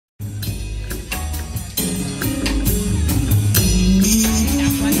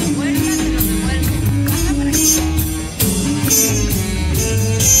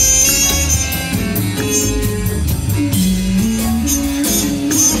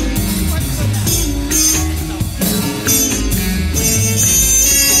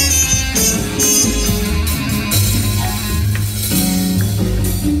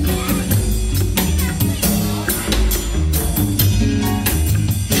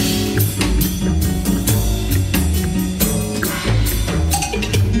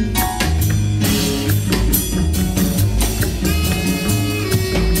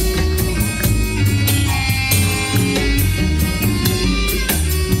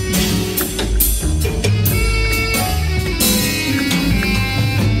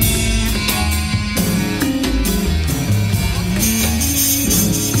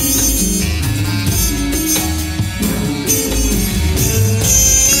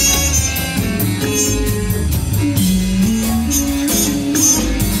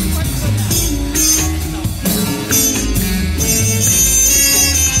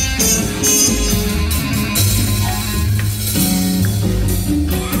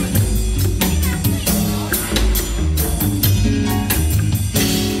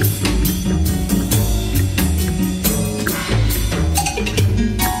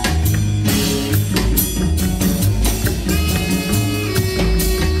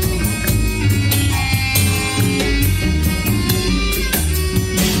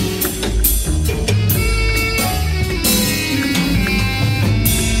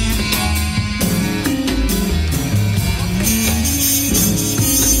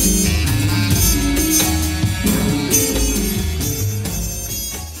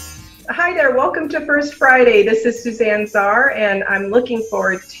welcome to First Friday. This is Suzanne Czar, and I'm looking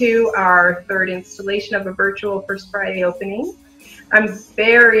forward to our third installation of a virtual First Friday opening. I'm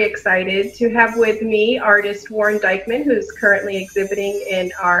very excited to have with me artist Warren Dykeman, who's currently exhibiting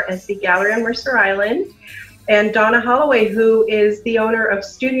in our SC Gallery on Mercer Island, and Dawna Holloway, who is the owner of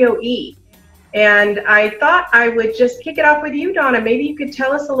Studio E. And I thought I would just kick it off with you, Dawna. Maybe you could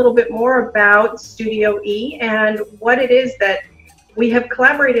tell us a little bit more about Studio E and what it is that we have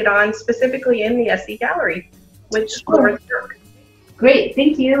collaborated on specifically in the SC Gallery with Warren's work. Great,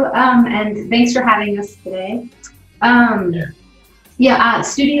 thank you, and thanks for having us today.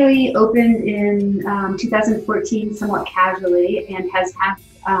 Studio E opened in 2014 somewhat casually and has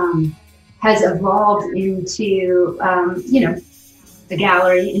evolved into a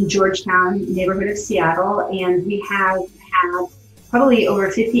gallery in Georgetown, neighborhood of Seattle, and we have had probably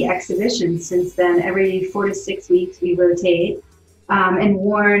over 50 exhibitions since then. Every 4 to 6 weeks we rotate. And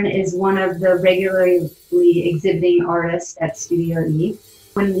Warren is one of the regularly exhibiting artists at Studio E.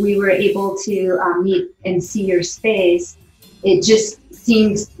 When we were able to meet and see your space, it just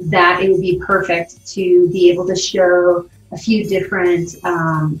seemed that it would be perfect to be able to show a few different,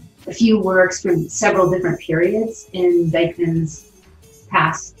 a few works from several different periods in Dykeman's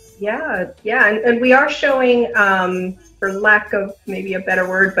past. Yeah, and we are showing, for lack of maybe a better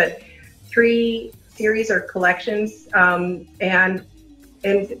word, but 3 series or collections, and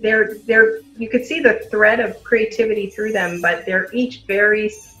they're you could see the thread of creativity through them, but they're each very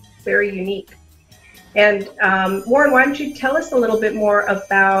unique. And Warren, why don't you tell us a little bit more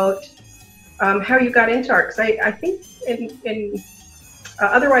about how you got into art? Because I think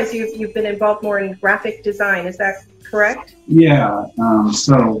otherwise you've been involved more in graphic design. Is that correct? Yeah,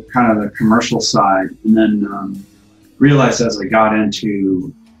 so kind of the commercial side, and then realized as I got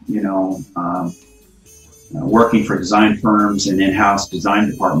into working for design firms and in-house design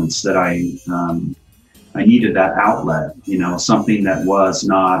departments that I needed that outlet, something that was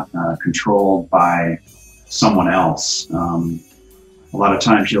not controlled by someone else. A lot of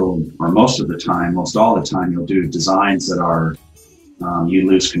times most all the time, you'll do designs that are, you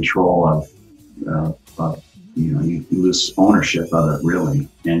lose control of, you lose ownership of it really,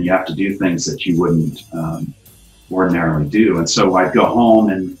 and you have to do things that you wouldn't ordinarily do. And so I'd go home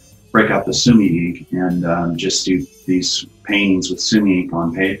and break out the sumi ink and just do these paintings with sumi ink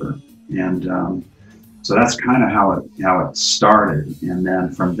on paper. And so that's kind of how it started. And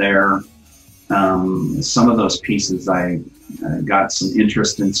then from there, some of those pieces I got some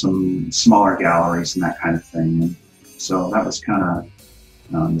interest in some smaller galleries and that kind of thing. And so that was kind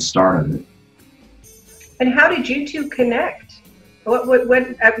of the start of it. And how did you two connect?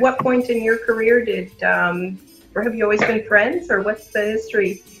 At what point in your career or have you always been friends, or what's the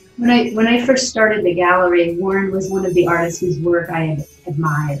history? When I first started the gallery, Warren was one of the artists whose work I had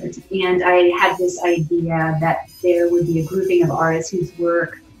admired. And I had this idea that there would be a grouping of artists whose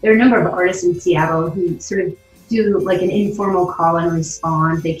work, there are a number of artists in Seattle who sort of do like an informal call and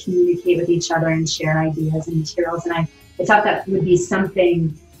respond. They communicate with each other and share ideas and materials. And I thought that would be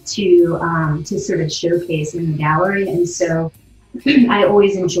something to sort of showcase in the gallery. And so I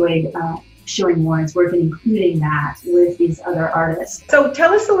always enjoyed showing Warren's work and including that with these other artists. So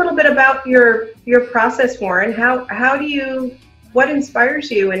tell us a little bit about your process, Warren. What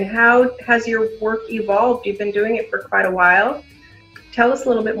inspires you, and how has your work evolved? You've been doing it for quite a while. Tell us a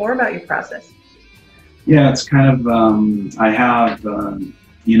little bit more about your process. Yeah, it's kind of, I have, kind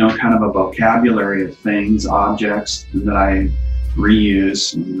of a vocabulary of things, objects that I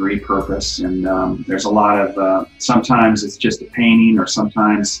reuse and repurpose. And there's a lot of, sometimes it's just a painting, or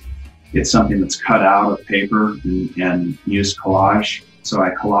sometimes it's something that's cut out of paper and used collage. So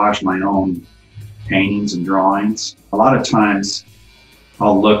I collage my own paintings and drawings. A lot of times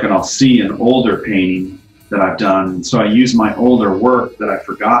I'll look and I'll see an older painting that I've done. So I use my older work that I've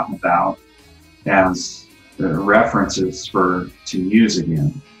forgotten about as the references to use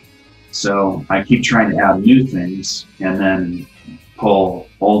again. So I keep trying to add new things and then pull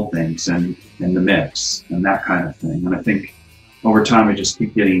old things in the mix and that kind of thing. And I think over time I just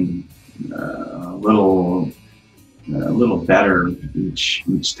keep getting a little better each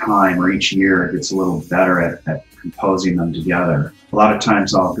time, or each year it gets a little better at composing them together. A lot of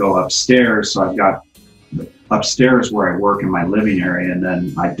times I'll go upstairs, so I've got upstairs where I work in my living area, and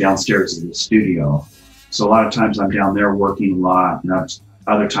then downstairs is the studio. So a lot of times I'm down there working a lot, and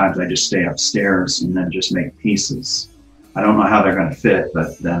other times I just stay upstairs and then just make pieces. I don't know how they're going to fit,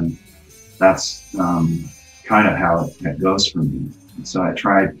 but then that's kind of how it goes for me. So I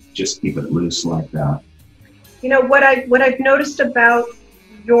try to just keep it loose like that. What I've noticed about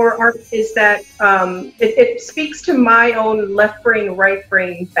your art is that it speaks to my own left brain, right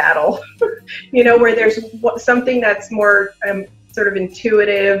brain battle, you know, where there's something that's more sort of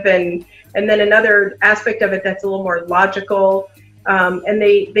intuitive and then another aspect of it that's a little more logical. And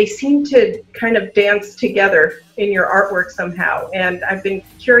they seem to kind of dance together in your artwork somehow. And I've been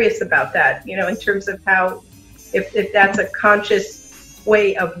curious about that, you know, in terms of how, if that's a conscious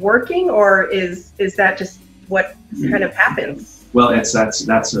way of working, or is that just what kind of happens? Well, that's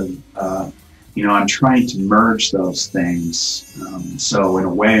a, you know, I'm trying to merge those things. So in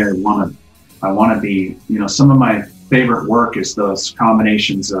a way, I want to be, you know, some of my favorite work is those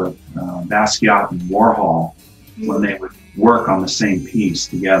combinations of Basquiat and Warhol when they would work on the same piece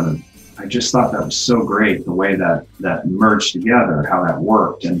together. I just thought that was so great, the way that merged together, how that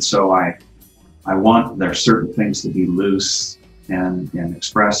worked. And so I want there are certain things to be loose and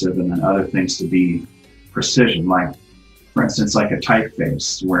expressive, and then other things to be precision, like, for instance, like a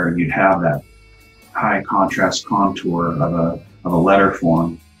typeface, where you'd have that high contrast contour of a letter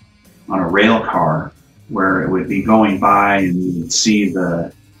form on a rail car, where it would be going by and you would see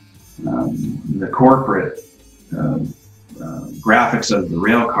the corporate graphics of the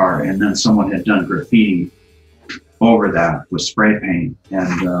rail car, and then someone had done graffiti over that with spray paint.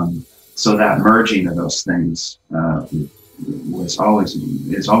 And so that merging of those things has always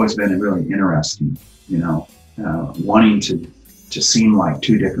been really interesting, you know, wanting to seem like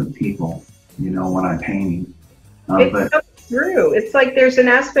two different people, you know, when I'm painting. It's so true. It's like there's an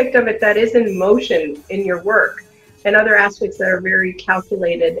aspect of it that is in motion in your work, and other aspects that are very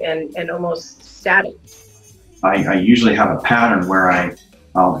calculated and almost static. I usually have a pattern where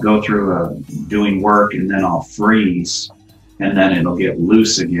I'll go through doing work, and then I'll freeze, and then it'll get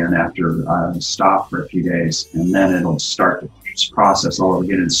loose again after I stop for a few days, and then it'll start the process all over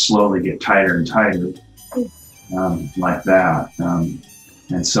again and slowly get tighter and tighter, like that.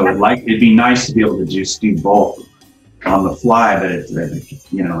 And so it'd be nice to be able to just do both on the fly, but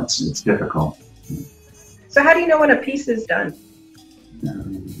you know, it's difficult. So how do you know when a piece is done?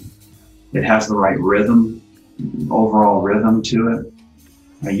 It has the right rhythm, overall rhythm to it.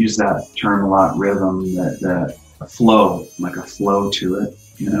 I use that term a lot, rhythm, that a flow, like a flow to it,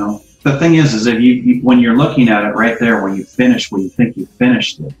 you know. The thing is if you when you're looking at it right there, when you finish, when you think you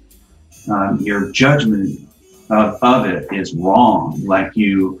finished it, your judgment of it is wrong.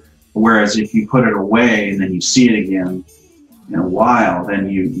 Whereas if you put it away and then you see it again in a while, then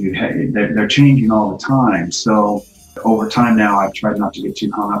they're changing all the time. So over time now, I've tried not to get too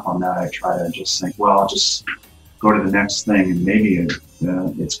hung up on that. I try to just think, well, I'll just go to the next thing, and maybe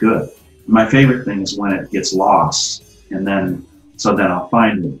it's good. My favorite thing is when it gets lost, and then I'll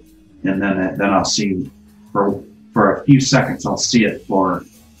find it, and then I'll see for a few seconds. I'll see it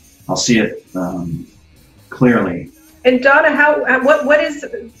clearly. And Dawna, what is,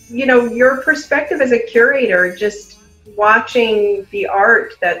 you know, your perspective as a curator, just watching the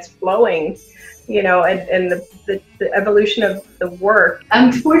art that's flowing, you know, and the evolution of the work?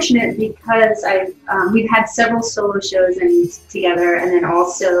 I'm fortunate because we've had several solo shows together, and then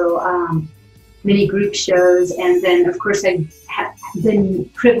also many group shows, and then of course I've been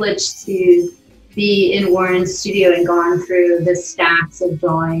privileged to be in Warren's studio and gone through the stacks of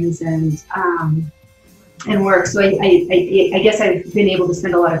drawings and work. So I guess I've been able to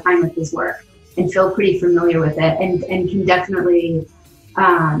spend a lot of time with his work and feel pretty familiar with it, and can definitely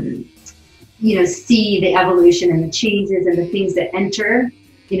you know, see the evolution and the changes and the things that enter,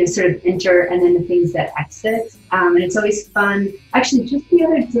 you know, sort of enter, and then the things that exit. And it's always fun. Actually, just the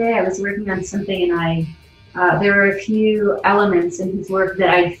other day I was working on something, and there were a few elements in his work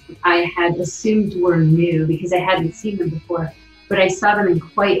that I had assumed were new because I hadn't seen them before, but I saw them in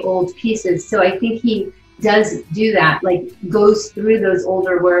quite old pieces. So I think he does do that, like goes through those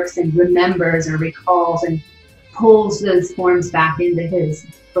older works and remembers or recalls and pulls those forms back into his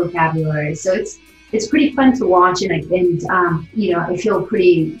vocabulary. So it's pretty fun to watch, and you know, I feel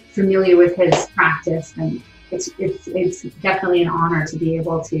pretty familiar with his practice, and it's definitely an honor to be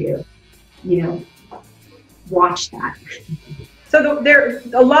able to, you know, watch that. So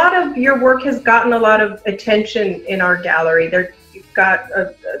a lot of your work has gotten a lot of attention in our gallery. You've got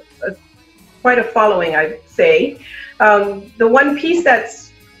quite a following, I'd say. The one piece that's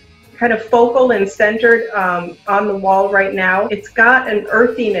kind of focal and centered on the wall right now, it's got an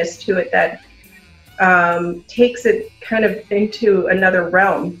earthiness to it that takes it kind of into another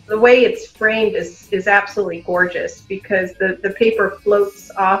realm. The way it's framed is absolutely gorgeous, because the paper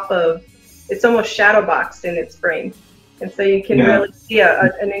floats off of, it's almost shadow boxed in its frame. And so you can really see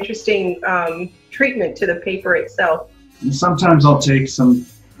an interesting treatment to the paper itself. Sometimes I'll take some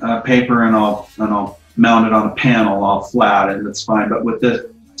paper and I'll mount it on a panel all flat, and it's fine. But with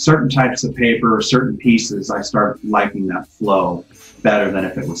certain types of paper or certain pieces, I start liking that flow better than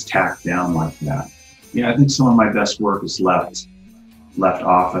if it was tacked down like that. Yeah, I think some of my best work is left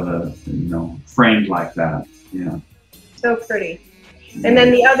off of the, framed like that. Yeah. So pretty. And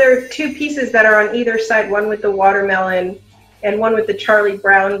then the other two pieces that are on either side, one with the watermelon and one with the Charlie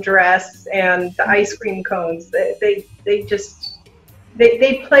Brown dress and the ice cream cones, they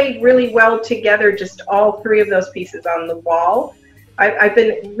played really well together, just all three of those pieces on the wall. I've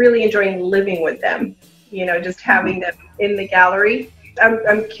been really enjoying living with them, just having them in the gallery.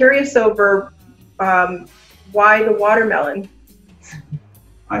 I'm curious over why the watermelon?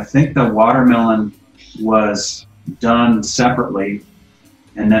 I think the watermelon was done separately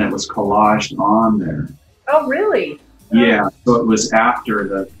and then it was collaged on there. Oh, really? Yeah, so it was after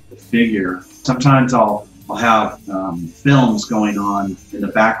the figure. Sometimes I'll have films going on in the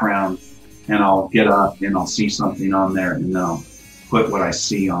background and I'll get up and I'll see something on there and I'll put what I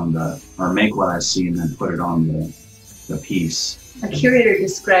see or make what I see and then put it on the piece. A curator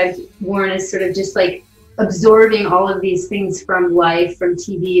described Warren as sort of just like absorbing all of these things from life, from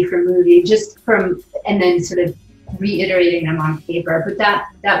TV, from movie, and then sort of reiterating them on paper. But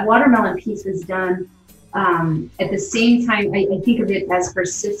that watermelon piece was done at the same time. I think of it as her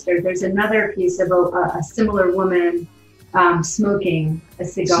sister. There's another piece of a similar woman smoking a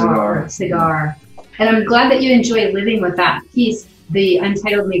cigar. And I'm glad that you enjoy living with that piece, the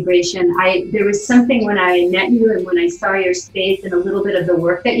Untitled Migration. There was something when I met you and when I saw your space and a little bit of the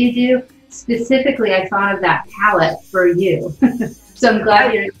work that you do, specifically I thought of that palette for you. So I'm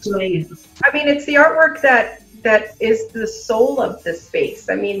glad you're enjoying it. I mean, it's the artwork that is the soul of the space.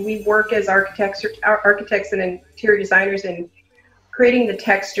 I mean, we work as architects and interior designers in creating the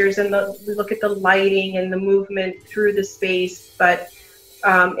textures and we look at the lighting and the movement through the space, but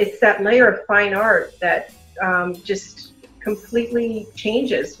it's that layer of fine art that just completely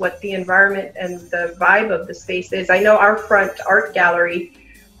changes what the environment and the vibe of the space is. I know our front art gallery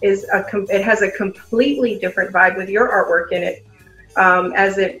it has a completely different vibe with your artwork in it,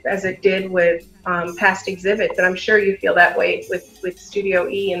 as it did with past exhibits, and I'm sure you feel that way with Studio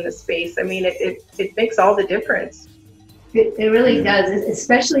E in the space. I mean, it makes all the difference. It really does,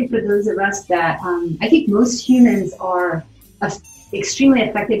 especially for those of us that I think most humans are extremely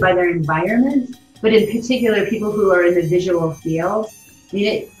affected by their environment, but in particular people who are in the visual field. I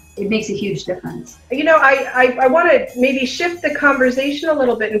mean, it makes a huge difference. I want to maybe shift the conversation a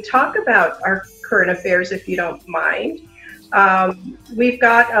little bit and talk about our current affairs, if you don't mind. We've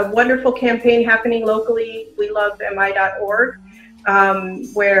got a wonderful campaign happening locally, welovemi.org,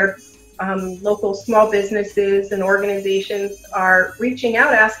 where local small businesses and organizations are reaching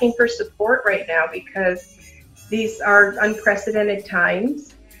out asking for support right now because these are unprecedented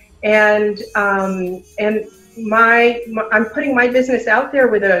times. And I'm putting my business out there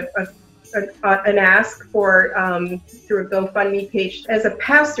with an ask for through a GoFundMe page as a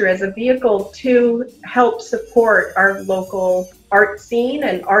pass-through, as a vehicle to help support our local art scene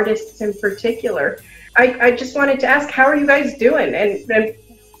and artists in particular. I just wanted to ask, how are you guys doing? And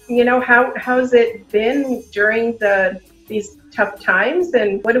how's it been during these tough times?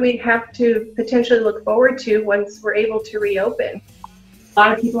 And what do we have to potentially look forward to once we're able to reopen? A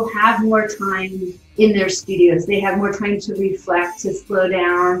lot of people have more time in their studios. They have more time to reflect, to slow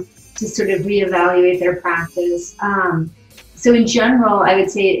down, to sort of reevaluate their practice. So in general, I would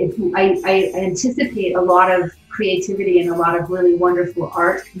say I anticipate a lot of creativity and a lot of really wonderful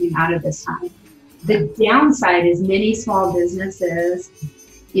art coming out of this time. The downside is many small businesses,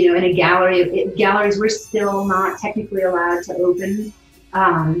 in a galleries we're still not technically allowed to open.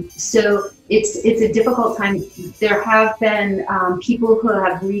 So it's a difficult time. There have been people who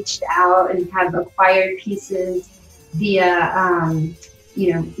have reached out and have acquired pieces via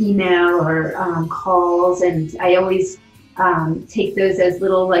email or calls, and I always take those as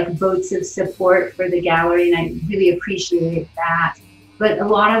little like votes of support for the gallery, and I really appreciate that. But a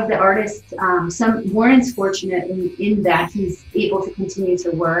lot of the artists, Warren's fortunate in that he's able to continue to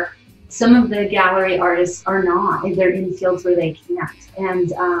work. Some of the gallery artists are not, and they're in fields where they can't,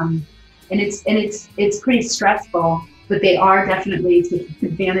 and it's pretty stressful. But they are definitely taking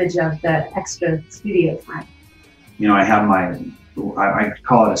advantage of the extra studio time. I have I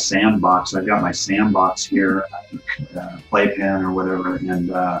call it a sandbox. I've got my sandbox here, playpen or whatever, and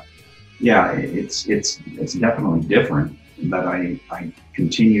yeah, it's definitely different. But I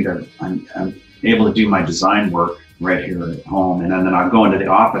continue to, I'm able to do my design work right here at home, and then I'll go into the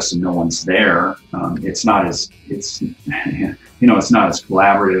office and no one's there. It's not as it's not as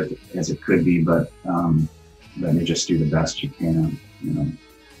collaborative as it could be, but you just do the best you can.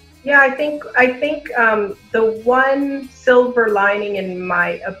 Yeah, I think the one silver lining, in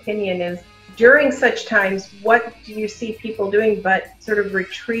my opinion, is during such times, what do you see people doing but sort of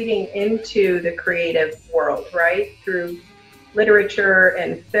retreating into the creative world, right? Through literature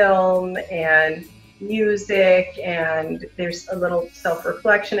and film and music, and there's a little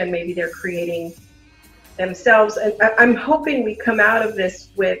self-reflection, and maybe they're creating themselves. And I'm hoping we come out of this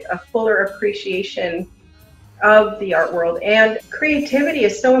with a fuller appreciation of the art world. And creativity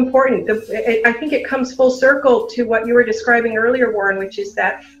is so important. I think it comes full circle to what you were describing earlier, Warren, which is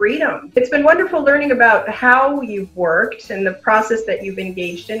that freedom. It's been wonderful learning about how you've worked and the process that you've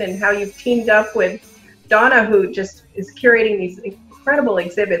engaged in, and how you've teamed up with Dawna, who just is curating these incredible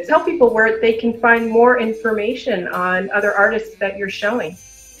exhibits. Tell people where they can find more information on other artists that you're showing.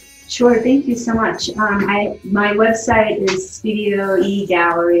 Sure, thank you so much. My website is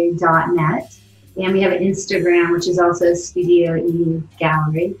studioegallery.net. And we have an Instagram, which is also Studio E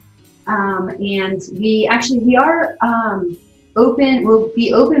Gallery. And we are open, we'll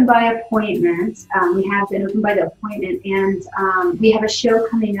be open by appointment. We have been open by the appointment, and we have a show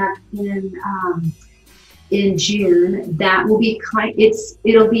coming up in June that will be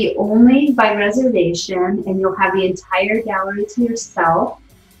it'll be only by reservation, and you'll have the entire gallery to yourself.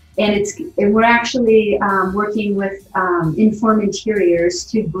 And we're actually working with Inform Interiors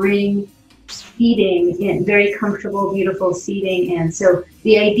to bring seating in, very comfortable, beautiful seating. And so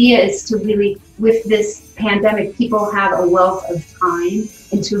the idea is to really, with this pandemic, people have a wealth of time,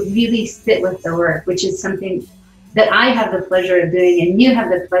 and to really sit with the work, which is something that I have the pleasure of doing and you have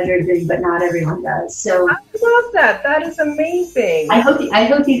the pleasure of doing, but not everyone does. So I love that. That is amazing. I hope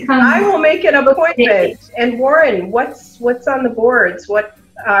you come. I will make an appointment. And Warren, what's on the boards?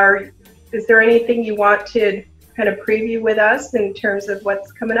 Is there anything you want to kind of preview with us in terms of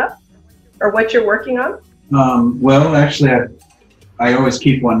what's coming up or what you're working on? Well, actually, I always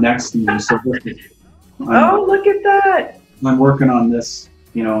keep one next to me. So look at that. I'm working on this,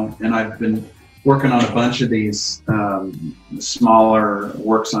 and I've been working on a bunch of these smaller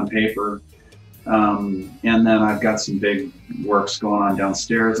works on paper. And then I've got some big works going on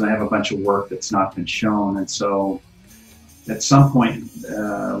downstairs, and I have a bunch of work that's not been shown. And so at some point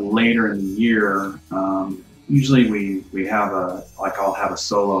later in the year, usually we have I'll have a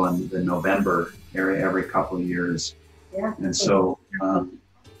solo in the November area every couple of years. Yeah. And so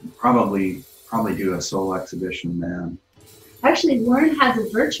probably do a solo exhibition then. Actually, Warren has a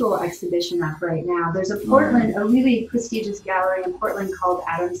virtual exhibition up right now. There's a really prestigious gallery in Portland called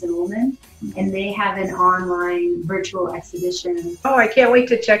Adams and Ullman, and they have an online virtual exhibition. Oh, I can't wait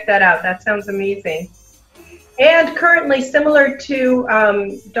to check that out. That sounds amazing. And currently, similar to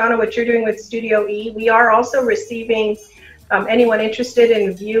Dawna, what you're doing with Studio E, we are also receiving anyone interested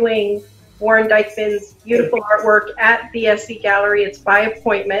in viewing Warren Dykeman's beautiful artwork at the SE Gallery. It's by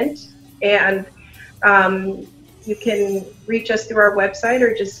appointment, and you can reach us through our website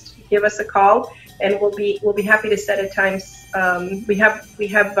or just give us a call, and we'll be happy to set a time. We have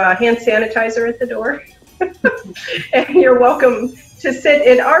hand sanitizer at the door, and you're welcome to sit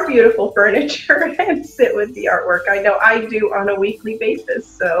in our beautiful furniture and sit with the artwork. I know I do on a weekly basis,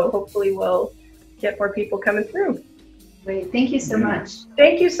 so hopefully we'll get more people coming through. Great, thank you so much.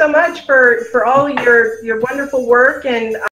 Thank you so much for all your wonderful work, and